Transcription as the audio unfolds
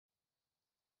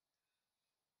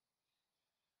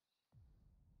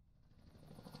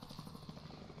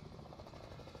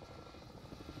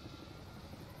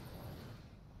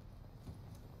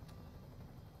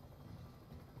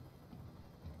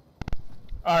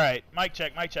All right, mic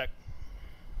check, mic check.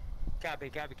 Copy,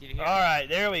 copy. Can you hear All me? right,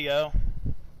 there we go.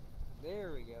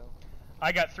 There we go.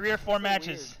 I got 3 or 4 So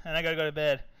matches, weird. and I gotta go to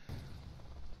bed.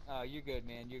 Oh, you're good,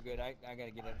 man. You're good. I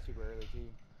gotta get up super early too.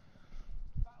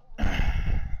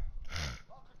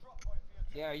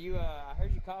 Yeah, are you? I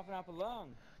heard you coughing up a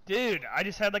lung. Dude, I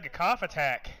just had like a cough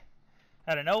attack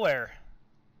out of nowhere.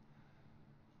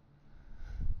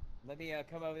 Let me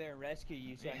come over there and rescue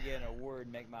you so I can get an award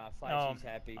and make my flight Oh, chiefs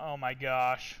happy. oh my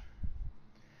gosh.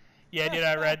 Yeah, dude,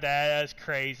 I read that. That's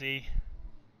crazy.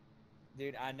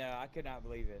 Dude, I know. I could not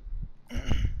believe it.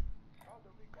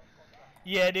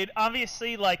 Yeah, dude.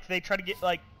 Obviously, like they try to get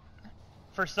like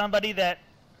for somebody that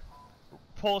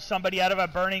pulls somebody out of a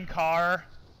burning car.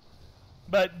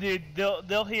 But dude,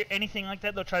 they'll hear anything like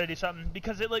that. They'll try to do something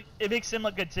because it makes them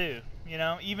look good too. You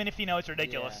know, even if you know it's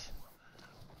ridiculous. Yeah.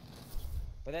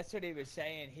 But that's what he was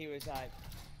saying. He was like,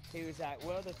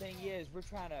 well, the thing is, we're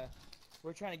trying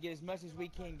to get as much as we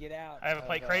can get out. I have a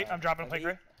plate crate. I'm dropping a plate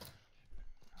crate.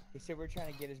 He said we're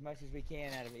trying to get as much as we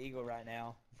can out of Eagle right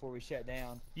now before we shut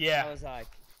down. Yeah. I was like,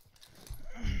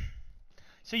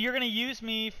 so you're gonna use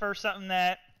me for something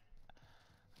that,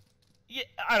 yeah,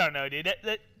 I don't know, dude.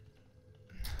 It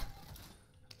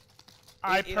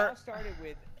all started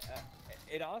with,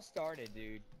 it all started,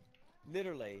 dude.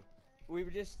 Literally, we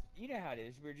were just, you know how it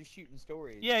is. We were just shooting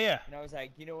stories. Yeah, yeah. And I was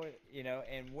like, you know what,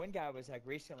 and one guy was like,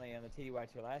 recently on the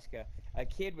TDY to Alaska, a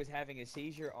kid was having a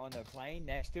seizure on the plane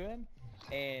next to him,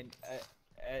 and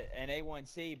an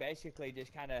A1C basically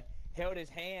just kind of held his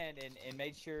hand and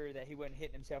made sure that he wasn't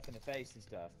hitting himself in the face and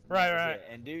stuff. And right, right.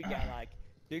 And dude got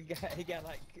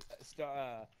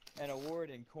an award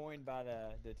and coined by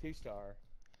the 2-star.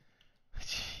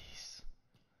 Jeez.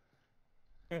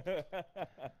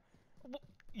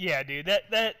 Yeah, dude.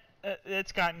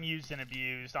 It's gotten used and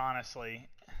abused, honestly.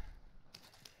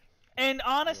 And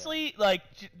honestly, yeah. like,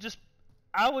 just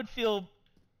I would feel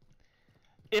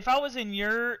if I was in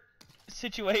your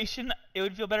situation, it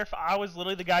would feel better if I was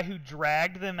literally the guy who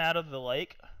dragged them out of the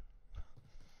lake.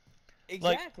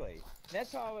 Exactly. Like,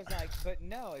 that's why I was like, but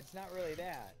no, it's not really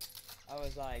that. I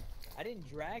was like, I didn't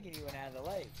drag anyone out of the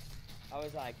lake. I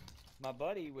was like, my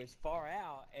buddy was far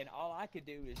out, and all I could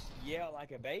do was yell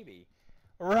like a baby.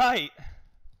 Right.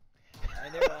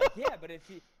 And they were like, yeah,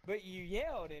 but you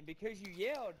yelled, and because you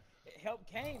yelled, help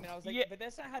came, and I was like, yeah. But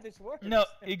that's not how this works. No,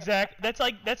 exactly. That's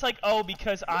like, oh,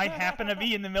 because I happen to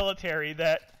be in the military,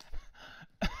 that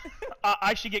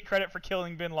I should get credit for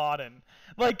killing Bin Laden.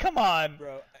 Like, come on,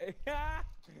 bro.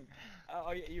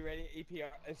 Oh, you ready?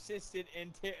 EPR assisted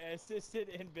in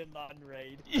Bin Laden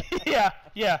raid. Yeah,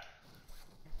 yeah.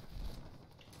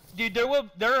 Dude,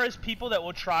 there is people that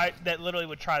literally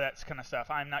would try that kind of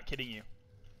stuff. I'm not kidding you.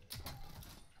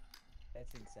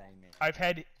 That's insane, man. I've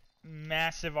had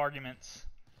massive arguments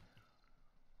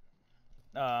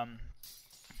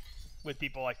with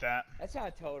people like that. That's how I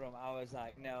told them. I was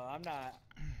like, no, I'm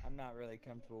not really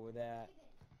comfortable with that.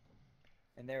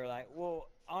 And they were like, well,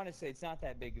 honestly, it's not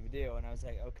that big of a deal. And I was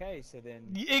like, okay, so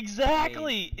then.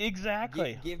 Exactly, I mean,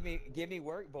 exactly. Give me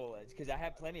work bullets, because I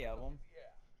have plenty of them.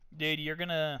 Dude, you're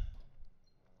gonna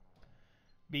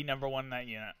be #1 in that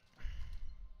unit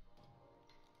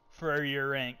for your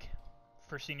rank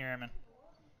for senior airman.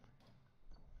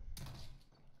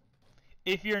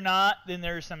 If you're not, then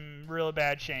there's some real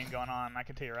bad shame going on. I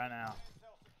can tell you right now.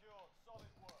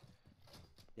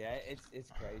 Yeah,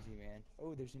 it's crazy, man.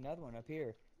 Oh, there's another one up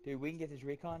here, dude. We can get this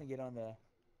recon and get on the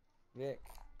Vic.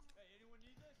 Hey, anyone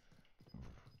need this?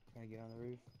 Trying to get on the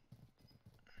roof.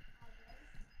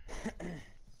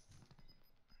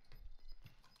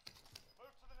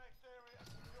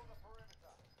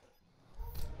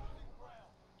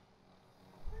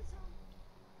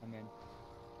 I'm in.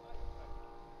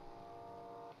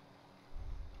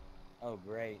 Oh,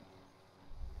 great.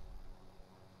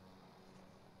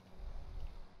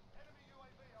 Enemy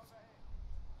UAV overhead.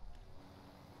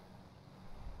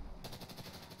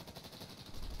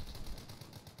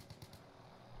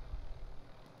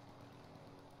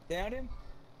 Down him?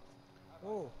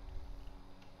 Oh.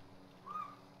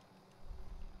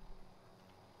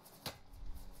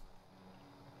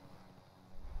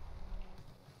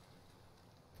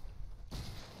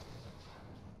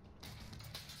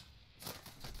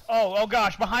 Oh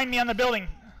gosh, behind me on the building.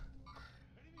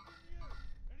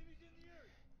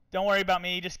 Don't worry about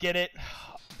me, just get it.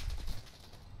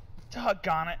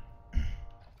 Doggone it.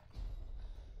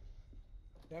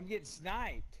 I'm getting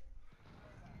sniped.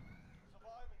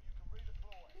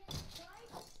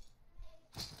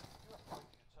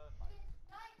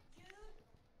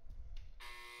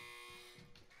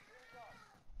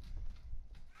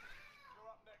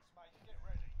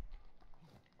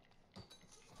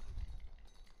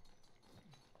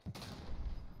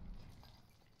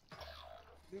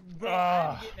 Bro,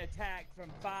 I'm getting attacked from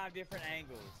 5 different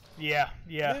angles. Yeah,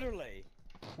 yeah. Literally.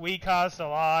 We caused a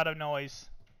lot of noise.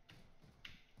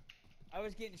 I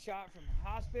was getting shot from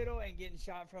hospital and getting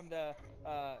shot from the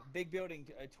big building,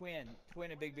 twin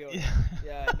of big building,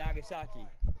 Nagasaki. You're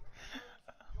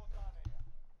done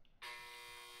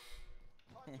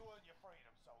here. Time to earn your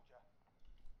freedom, soldier.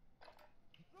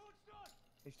 Launch done!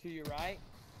 It's to your right.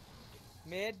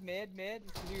 Mid.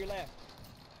 It's to your left.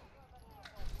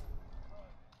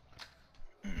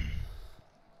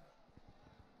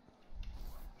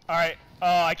 Alright.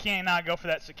 Oh, I cannot go for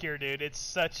that secure, dude. It's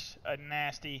such a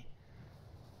nasty...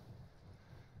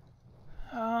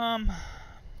 Hey, anyone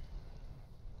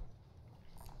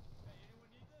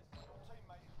need this? Your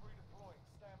teammate is redeploying.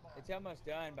 Stand by. It's almost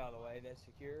done, by the way. That's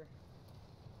secure.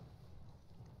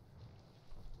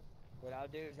 What I'll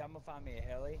do is I'm gonna find me a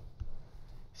heli.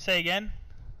 Say again?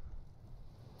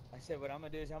 I said what I'm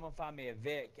gonna do is I'm gonna find me a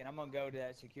Vic and I'm gonna go to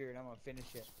that secure and I'm gonna finish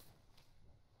it.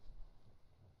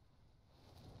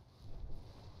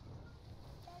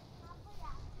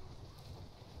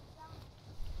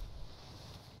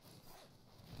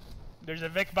 There's a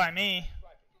Vic by me.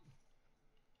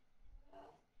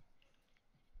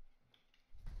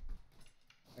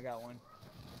 I got one.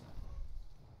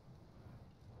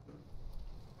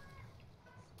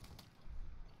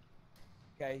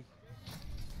 Okay.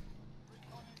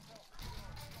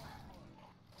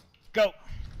 Go.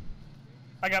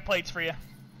 I got plates for you.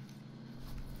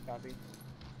 Copy.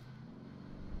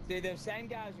 See, those same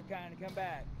guys are trying to come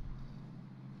back.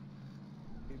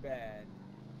 Too bad.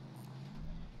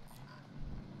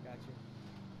 Gotcha.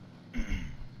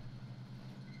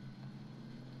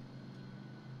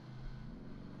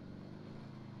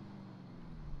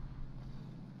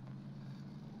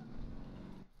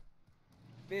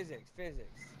 Physics.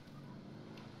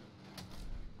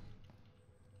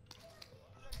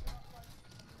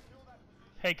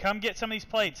 Hey, come get some of these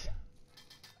plates.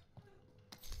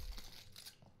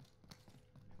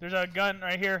 There's a gun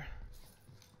right here.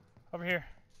 Over here.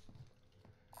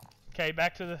 Okay,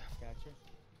 back to the... Gotcha.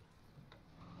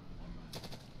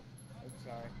 Oops,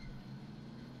 sorry.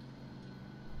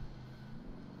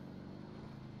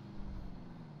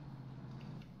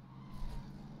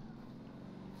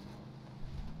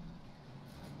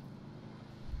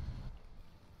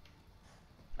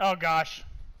 Oh, gosh.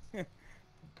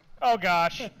 Oh,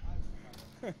 gosh. You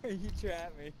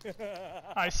trapped me.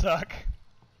 I suck.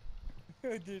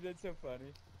 Dude, that's so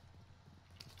funny.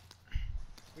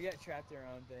 We got trapped in our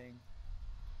own thing.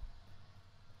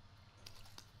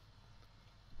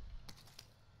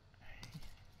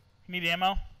 You need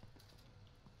ammo?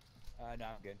 No, I'm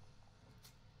good.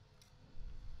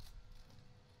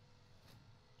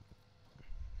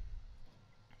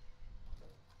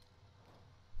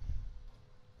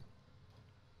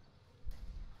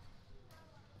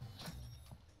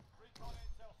 Recon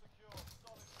intel secure.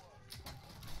 Solid work. You've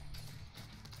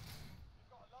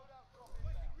got a loadout drop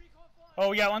inbound. Recon flying. Oh,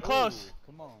 we got one close. Ooh,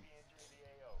 come on.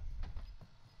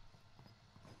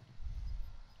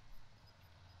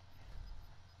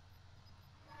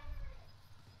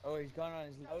 Oh, he's gone on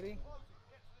his loading? Close it.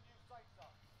 Get to the new safe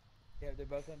zone. Yeah, they're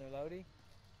both on their loading.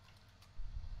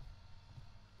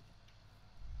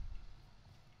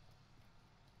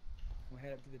 We'll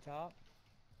head up to the top.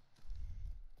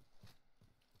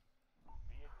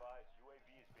 Be advised, UAV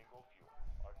is bingo fuel.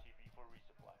 RTV for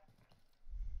resupply.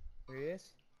 There he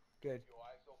is. Good.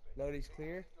 Loading's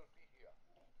clear.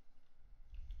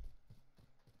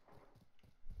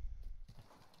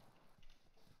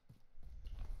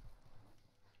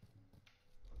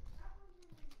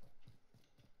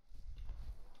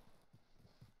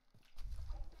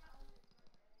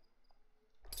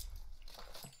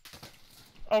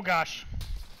 Oh, gosh.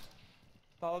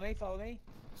 Follow me.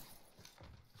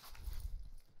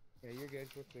 Yeah, you're good.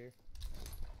 We're clear.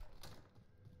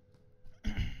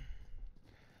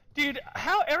 Dude,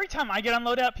 how every time I get on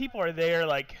loadout, people are there,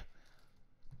 like...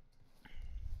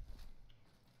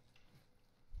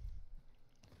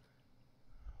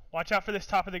 Watch out for this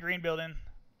top of the green building.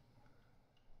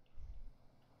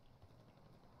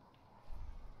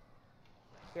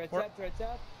 Threats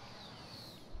up.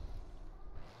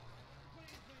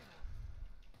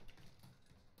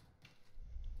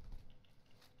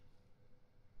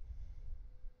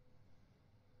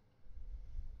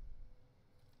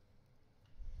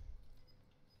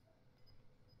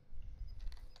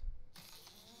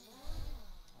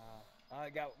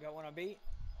 Got one on beat.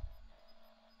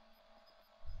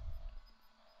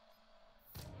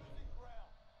 Losing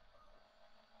ground.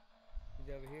 He's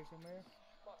over here somewhere.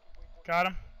 Got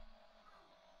him.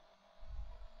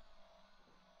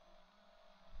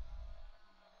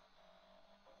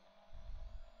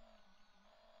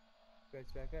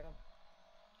 Turret's back up.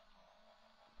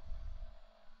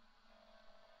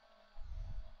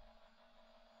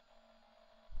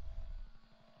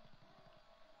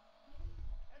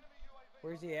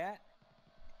 Where's he at?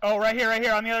 Oh, right here,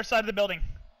 on the other side of the building.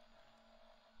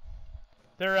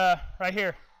 They're right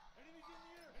here.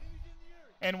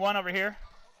 And one over here.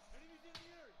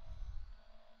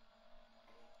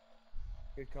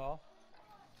 Good call.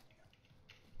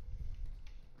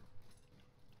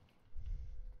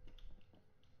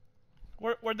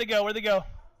 Where'd they go? Where'd they go?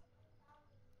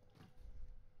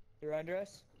 They're under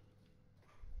us.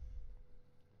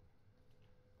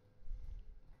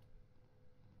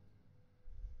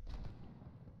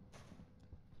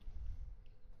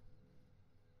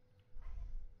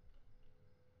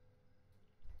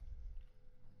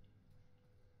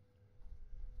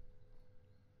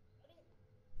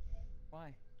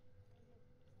 Why?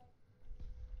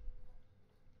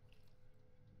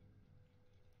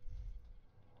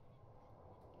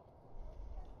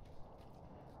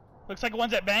 Looks like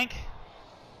one's at bank.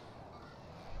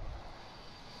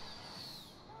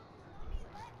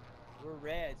 We're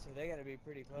red, so they gotta be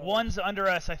pretty close. One's under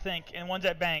us, I think, and one's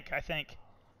at bank, I think.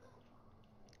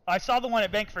 I saw the one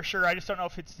at bank for sure. I just don't know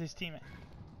if it's his teammate.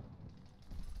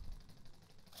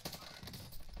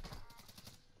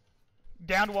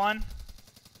 Downed one.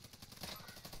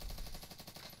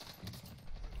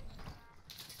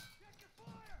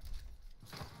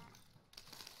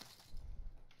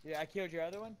 Yeah, I killed your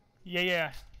other one.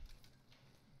 Yeah.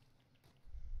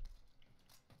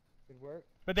 Good work.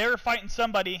 But they were fighting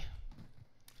somebody.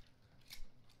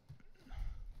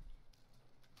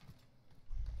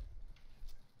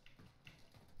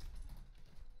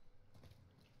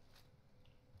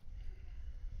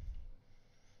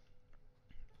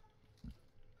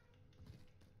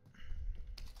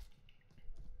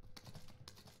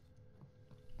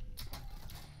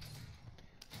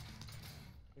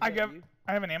 Is that you?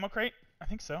 I have an ammo crate. I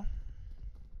think so.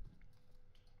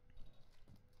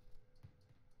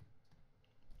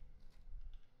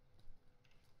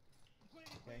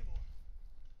 Okay.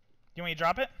 You want me to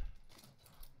drop it?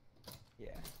 Yeah.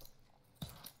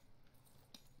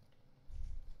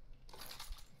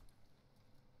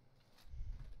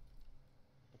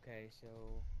 Okay, so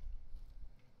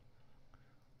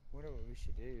what we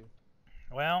should do?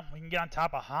 Well, we can get on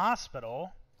top of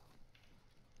hospital.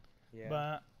 Yeah.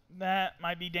 But that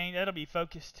might be that'll be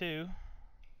focused too.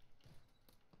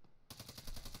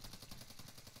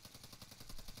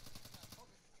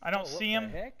 I don't what see the him.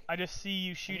 heck? I just see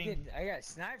you shooting. I got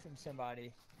sniped from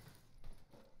somebody.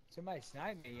 Somebody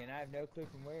sniped me, and I have no clue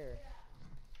from where.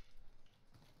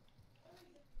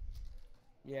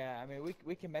 Yeah, I mean,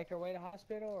 we can make our way to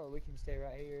hospital, or we can stay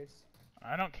right here.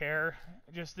 I don't care.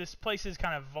 Just this place is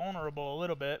kind of vulnerable a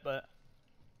little bit, but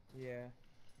Yeah.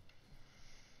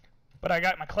 I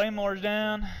got my claymores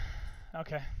down.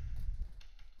 Okay.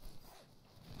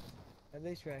 At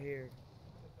least right here.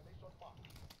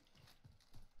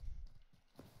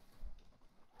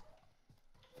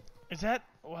 Is that?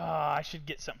 Well, I should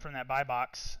get something from that buy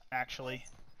box. Actually,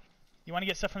 you want to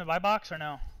get stuff from the buy box or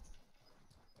no?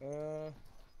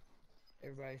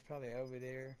 Everybody's probably over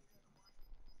there.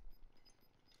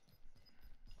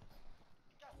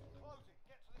 Gas is closing.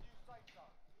 Get to the new safe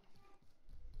zone.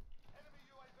 Enemy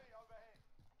UAV overhead.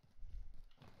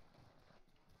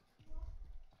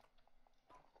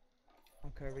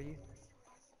 I'll cover you.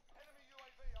 Enemy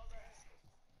UAV overhead.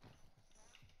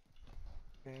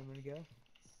 Okay, I'm gonna go.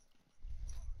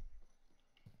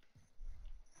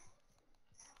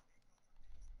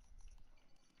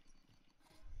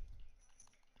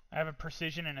 I have a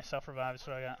precision and a self-revive. That's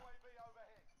what I got. UAV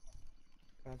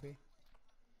overhead. Copy.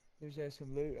 There's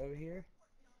some loot over here.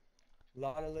 A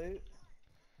lot of loot.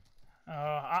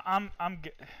 I'm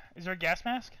good. Is there a gas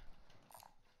mask?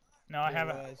 No, I There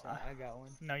haven't. was. I got one.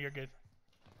 No, you're good.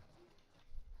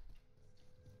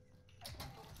 An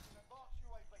advanced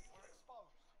UAV. We're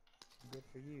exposed. Good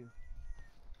for you.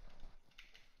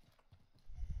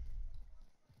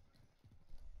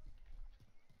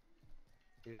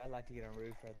 Dude, I'd like to get on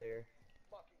roof right there.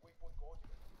 Fucking weak point coordinates.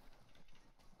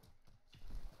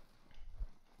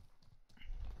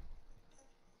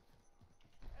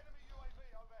 Enemy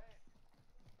UAV overhead.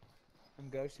 I'm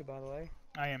ghosted, by the way.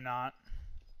 I am not.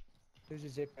 There's a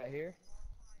zip right here.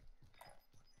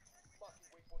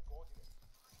 Fucking weak point coordinates.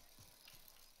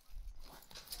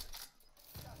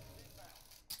 Gas is inbound.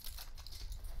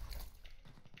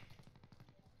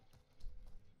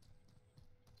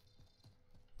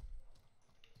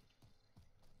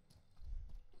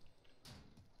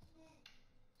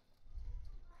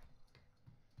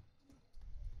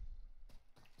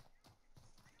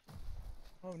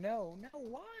 Oh no, no,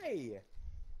 why?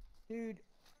 Dude,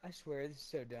 I swear this is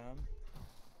so dumb.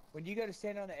 When you go to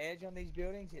stand on the edge on these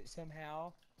buildings, it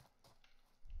somehow...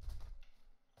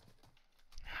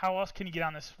 How else can you get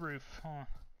on this roof?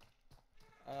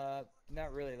 Huh.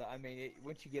 Not really. I mean,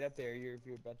 once you get up there, you're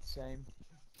about the same.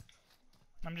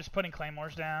 I'm just putting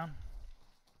claymores down.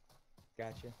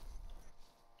 Gotcha.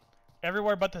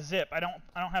 Everywhere but the zip. I don't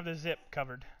have the zip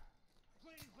covered.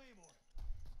 Planting Claymore.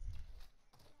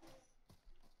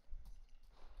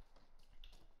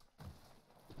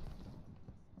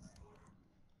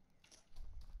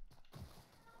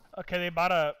 Okay, they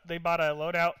bought a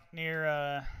loadout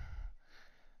near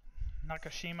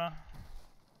Nakashima.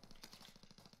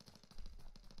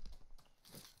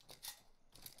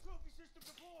 Trophy system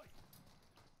deployed.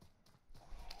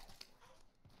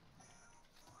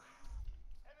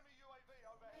 Enemy UAV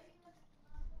overhead.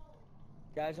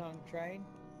 Guys on train?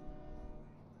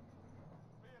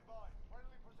 Be advised,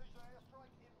 friendly precision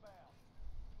airstrike inbound.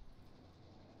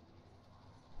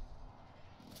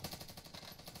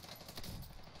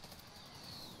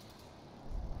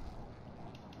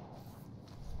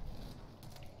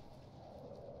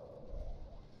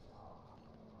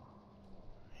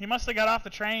 He must have got off the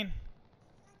train.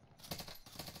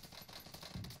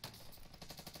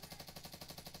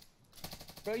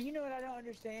 Bro, you know what I don't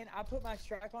understand? I put my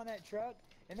strike on that truck,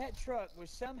 and that truck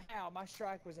was somehow, my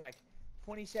strike was like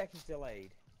 20 seconds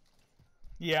delayed.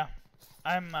 Yeah,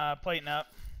 I'm plating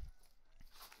up.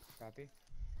 Copy.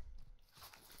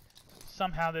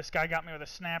 Somehow this guy got me with a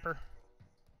snapper.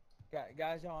 Got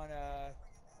guys on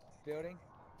building,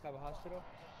 have a hospital.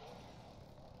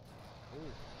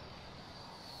 Ooh.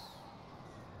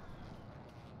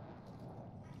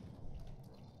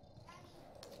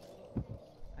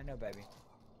 I know, baby.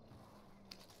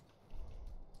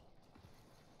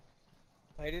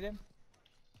 Plated him?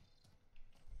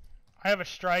 I have a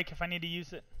strike if I need to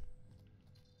use it.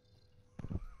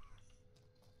 Enemy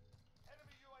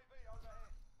UAV overhead.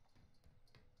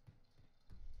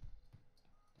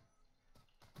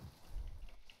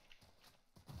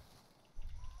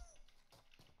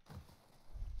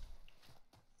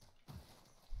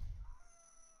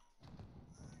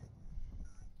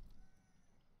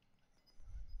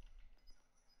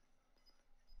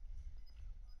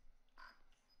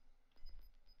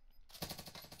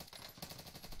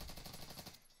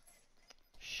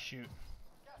 Shoot.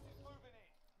 Gas is moving in.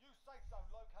 New safe zone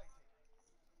located.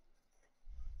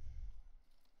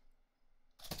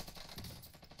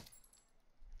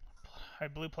 I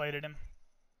blue plated him.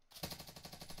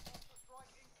 Monster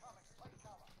strike incoming. Take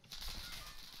cover.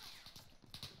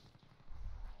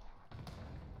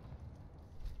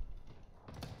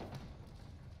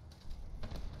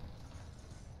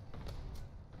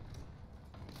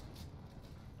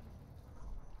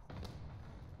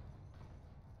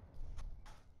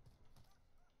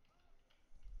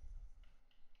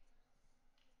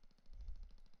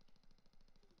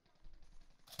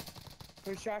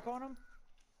 Put a strike on him?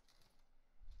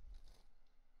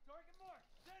 Target mark.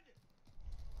 Send it.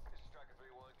 This is Striker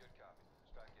 3-1, good copy.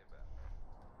 Strike inbound.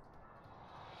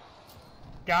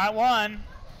 Got one.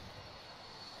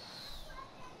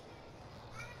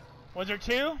 Was there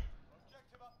two?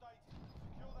 Objective updated.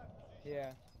 Secure that position. Yeah.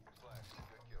 Good flash.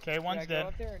 Good kill. Okay, Should one's I go dead.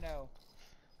 up there or no?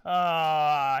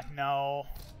 No.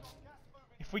 Gas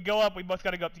moving If we go up, we both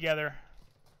got to go up together.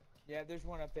 Yeah, there's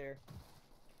one up there.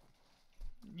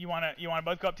 You wanna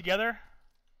both go up together?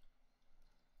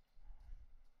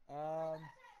 No.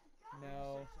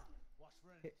 Watch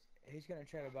friends. He's gonna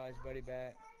try to buy his buddy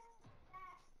back.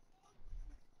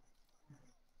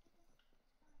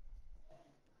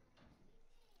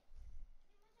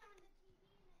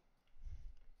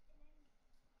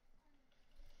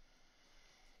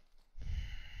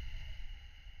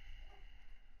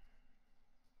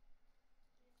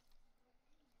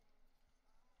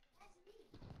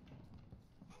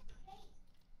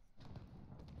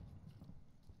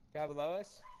 Guy below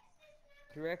us?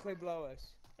 Directly below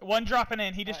us. One dropping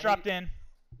in. He just dropped in.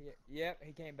 Yep,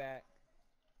 he came back.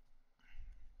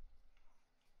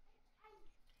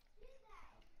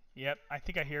 Yep, I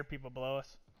think I hear people below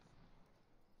us.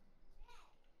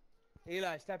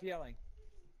 Eli, stop yelling.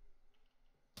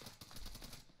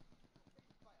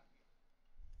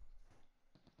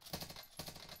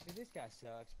 Dude, this guy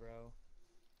sucks, bro.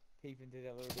 Peeping through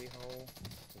that little big hole.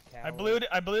 The I coward.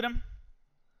 blued him.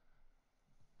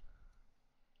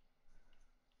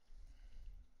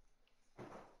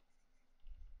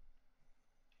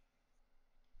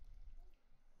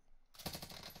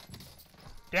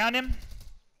 Down him.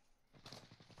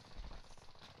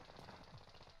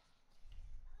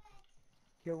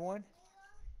 Kill one.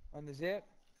 On the zip.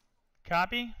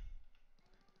 Copy.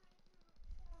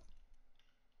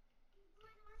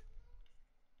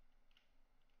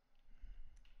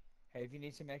 Hey, if you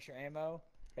need some extra ammo,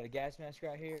 got a gas mask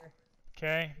right here.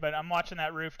 Okay, but I'm watching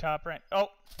that rooftop right. Oh.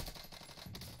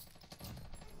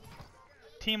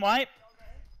 Team wipe.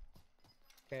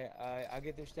 Okay, I'll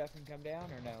get their stuff and come down,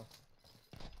 or no?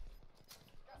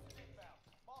 Gas is inbound.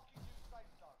 Marking new safe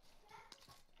zone.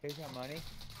 Here's my money.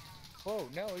 Whoa,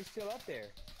 no, he's still up there.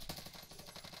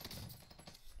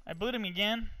 I blew him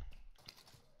again.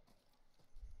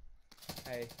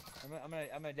 Hey, I'm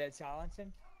gonna dead silence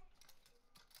him.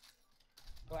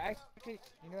 Well, actually,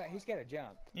 you know what? He's got to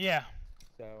jump. Yeah.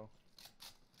 So,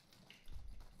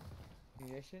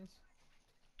 munitions.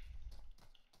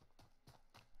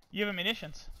 You have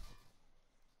munitions.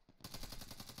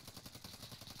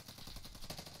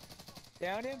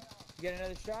 Down him. You get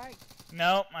another strike.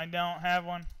 Nope, I don't have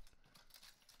one.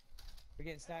 We're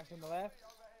getting sniped from the left.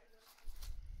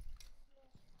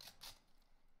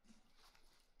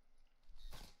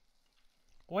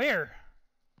 Where?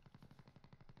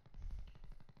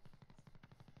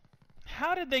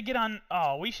 How did they get on?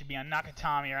 Oh, we should be on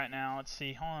Nakatomi right now. Let's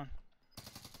see. Hold on.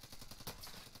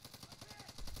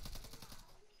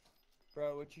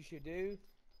 Bro, what you should do,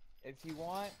 if you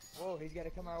want... Whoa, he's got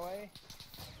to come our way.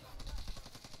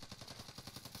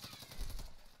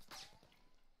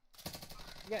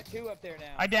 You got two up there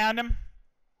now. I downed him.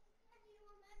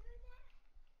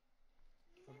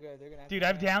 Oh, good. They're gonna have Dude, to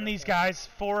I've come downed back these up. guys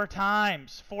 4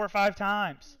 times. 4 or 5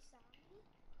 times.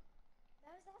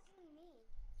 That was actually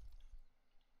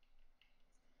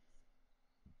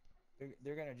me.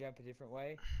 They're gonna jump a different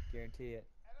way. Guarantee it.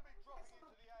 Enemy dropping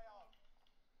into the AO.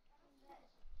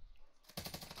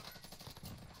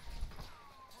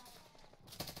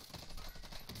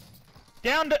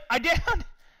 Downed. I downed.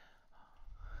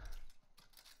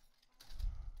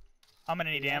 I'm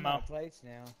gonna need Dude, I'm out ammo. of plates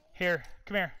now. Here,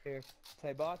 come here. Here,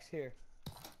 play box here.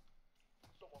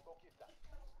 Someone go get that.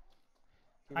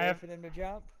 You I ready have- for them to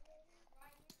jump?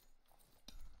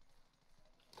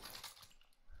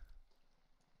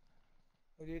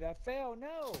 Oh, dude, I fell.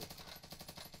 No.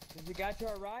 Is the guy to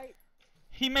our right?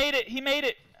 He made it. He made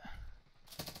it.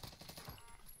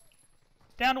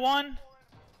 Down to 1. More enemies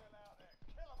still out there.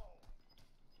 Kill them all.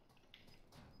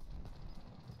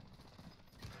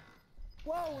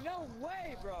 Whoa, no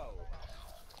way, bro.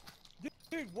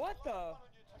 Dude, what the? On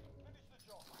your team. Finish the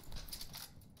job.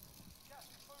 Gas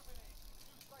is moving in.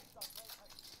 New safe zone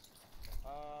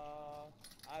located.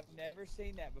 I've never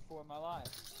seen that before in my life.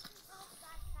 Oh,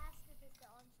 that faster than the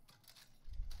onslaught.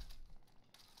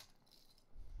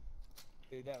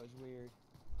 Dude, that was weird.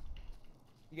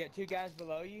 You got 2 guys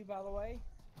below you, by the way?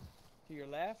 To your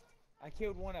left? I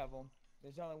killed one of them.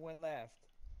 There's only one left.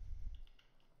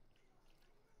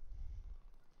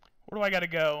 Where do I gotta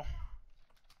go?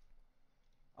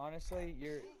 Honestly,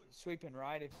 you're sweeping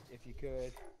right if you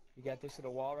could. You got this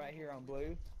little wall right here on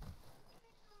blue.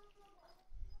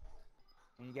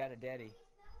 And you got a daddy.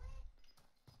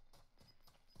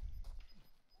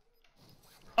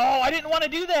 Oh, I didn't want to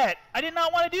do that. I did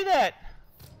not want to do that.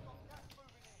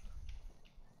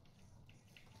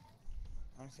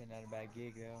 Honestly, not a bad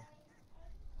gig, though.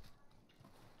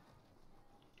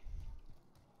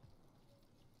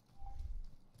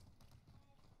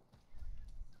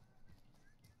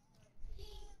 I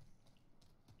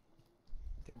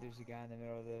think there's a guy in the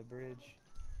middle of the bridge.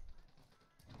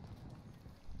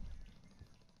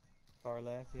 Far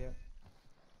left, yep.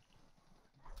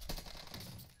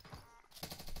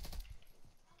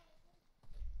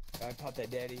 I'd pop that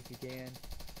daddy if you can.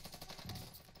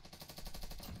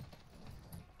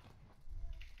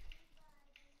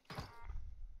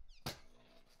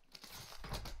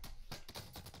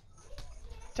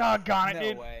 Doggone it, No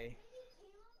dude. way.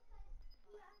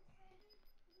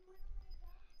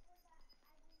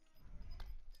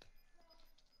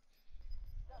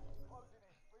 Gas is closing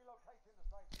in. Relocating the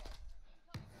safe zone.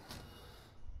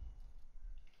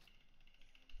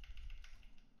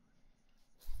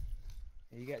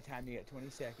 You got time, you got 20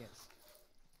 seconds.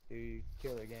 Dude,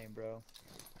 killer game, bro.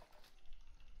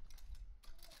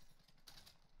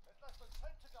 There's less than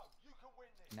 10 to go. You can win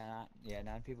this.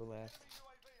 9 people left. Enemy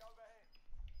UAV overhead.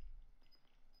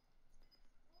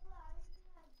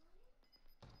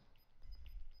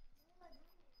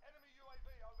 Enemy UAV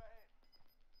overhead.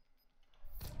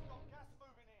 We've got gas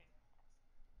moving in.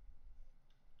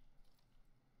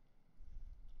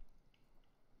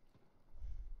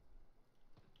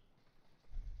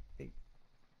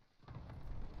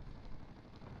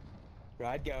 Bro,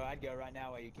 I'd go right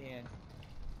now while you can.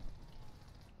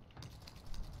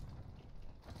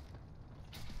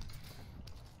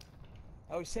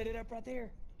 Oh, set it up right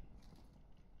there.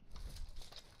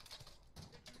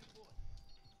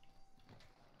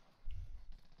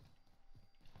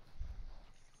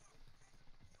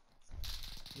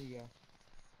 Here you go.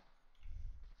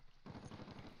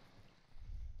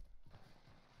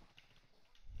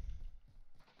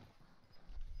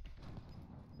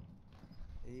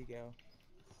 There you go.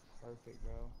 Perfect,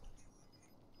 bro.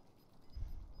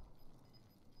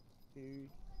 Dude.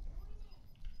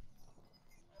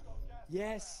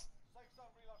 Yes! Safe zone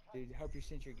relocated. Dude, hope you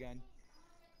sent your gun.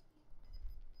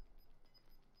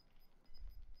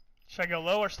 Should I go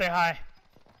low or stay high?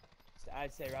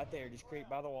 I'd say right there, just creep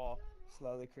by the wall.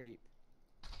 Slowly creep.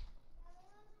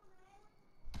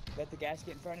 Let the gas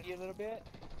get in front of you a little bit.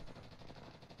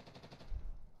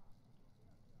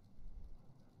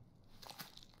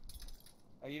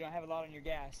 Oh, you don't have a lot on your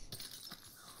gas.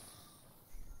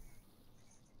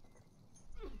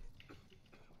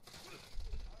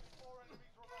 Four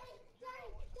enemies remaining.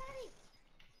 Daddy!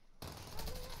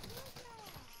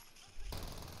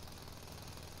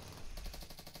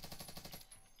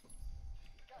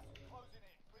 Gas is closing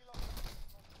in. Reload.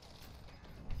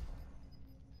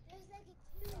 There's like a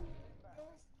two.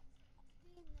 There's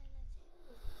three and then a two.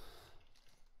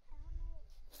 I don't know what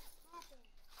happened.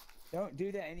 Don't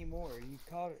do that anymore. You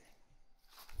caught it.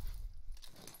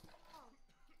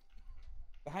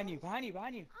 Behind you, behind you,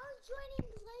 behind you. I was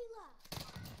joining Layla.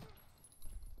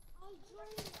 I was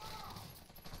joining.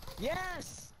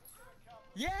 Yes!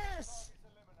 Yes!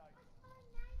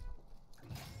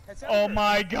 That's Oh over.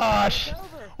 my gosh! It's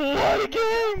over. What a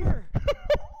game! over.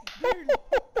 Dude.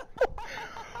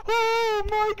 Oh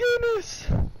my goodness!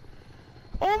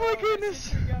 Oh my Oh,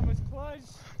 goodness! Your gun was clutch.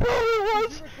 Bro, it Did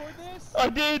was! you record this? I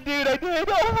did, dude, I did!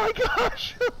 Oh my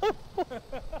gosh!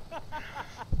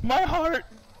 My heart!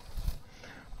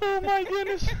 Oh my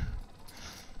goodness!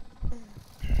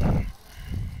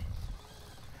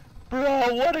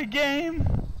 Bro, what a game!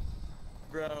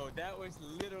 Bro, that was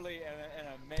literally an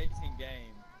amazing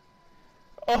game.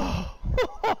 Oh!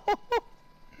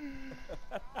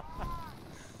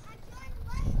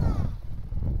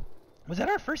 Was that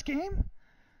our first game?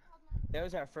 That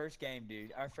was our first game,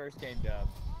 dude. Our first game dub.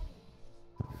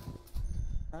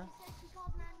 Huh? She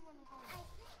called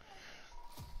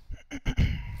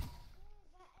 911.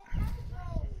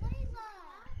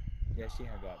 Yeah, she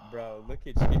hung up. Bro, look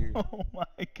at you. Oh my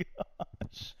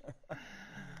gosh!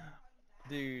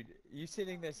 Dude, you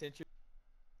sitting there since you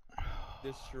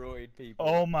destroyed people.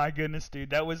 Oh my goodness, dude,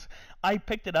 that was. I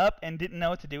picked it up and didn't know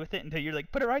what to do with it until you're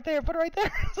like, put it right there, put it right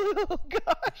there. Oh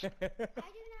gosh!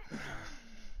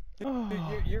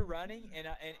 Dude, you're running and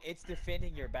it's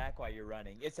defending your back while you're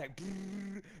running. It's like.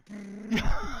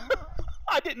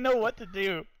 I didn't know what to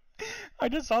do. I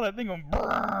just saw that thing going.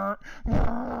 Brrr,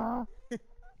 brrr.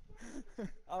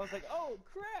 I was like, oh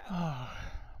crap! Oh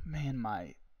man,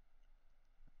 my.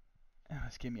 Oh,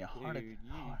 this gave me a heart Dude,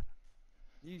 attack.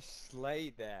 you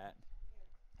slayed that.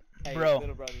 Hey, Bro.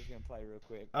 little brother's gonna play real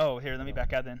quick. Oh, here, let me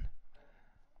back out then.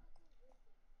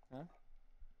 Huh?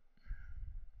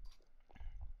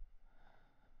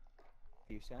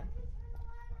 You son?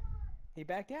 He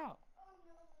backed out.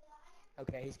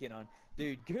 Okay, he's getting on.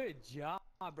 Dude, good job,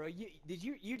 bro.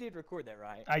 You did record that,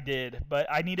 right? I did, but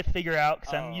I need to figure out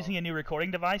because I'm Oh. using a new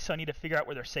recording device, so I need to figure out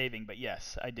where they're saving. But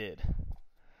yes, I did. Dude,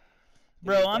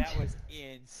 Bro, I'm. that was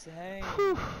insane.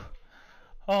 Whew.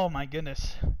 Oh my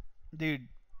goodness, dude.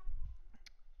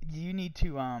 You need to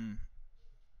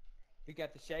You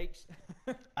got the shakes?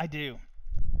 I do.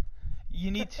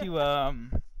 You need to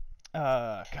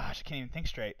gosh, I can't even think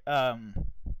straight.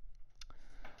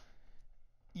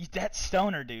 That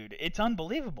stoner dude, it's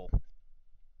unbelievable.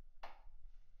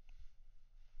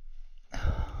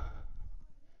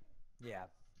 Yeah.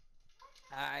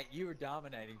 You were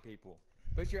dominating people.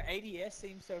 But your ADS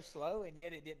seemed so slow, and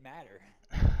yet it didn't matter.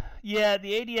 Yeah,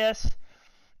 the ADS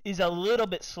is a little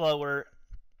bit slower.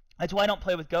 That's why I don't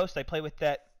play with Ghost. I play with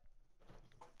that.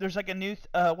 There's like a new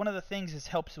one of the things is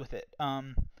helps with it.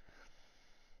 I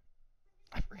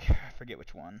forget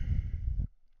which one.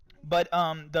 But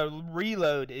the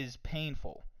reload is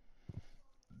painful.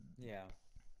 Yeah.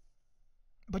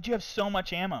 But you have so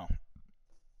much ammo.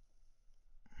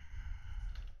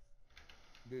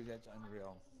 Dude, that's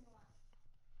unreal.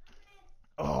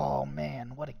 Oh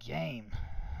man, what a game.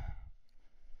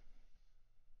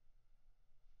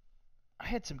 I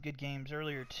had some good games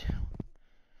earlier too.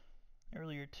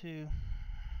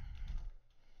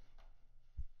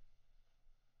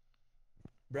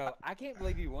 Bro, I can't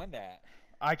believe you won that.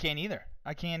 I can't either.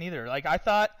 Like I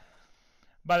thought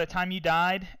by the time you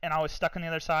died and I was stuck on the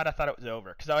other side, I thought it was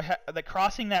over because the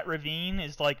crossing that ravine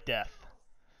is like death.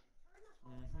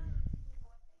 Mm-hmm.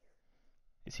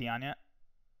 Is he on yet?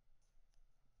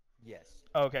 Yes.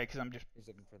 Oh, okay, because I'm just He's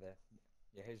looking for the.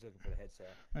 Yeah, he's looking for the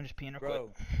headset. peeing real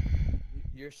Bro, quick.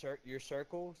 your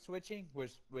circle switching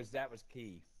was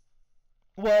key.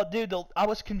 Well, dude, I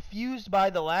was confused by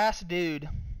the last dude.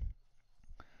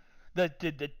 The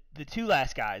two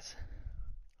last guys.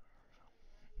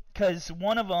 Because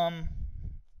one of them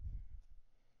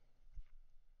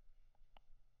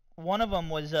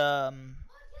was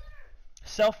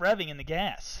self-revving in the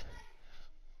gas.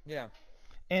 Yeah.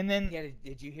 And then Yeah.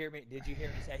 Did you hear me? Did you hear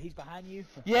me say he's behind you?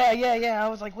 yeah. I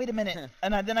was like, wait a minute.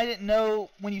 And then I didn't know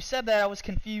when you said that. I was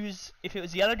confused if it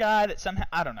was the other guy that somehow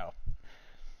I don't know.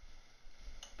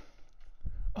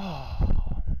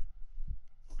 Oh,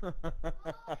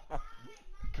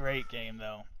 great game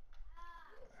though.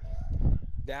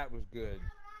 That was good.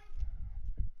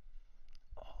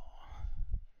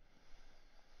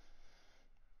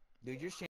 Dude, you're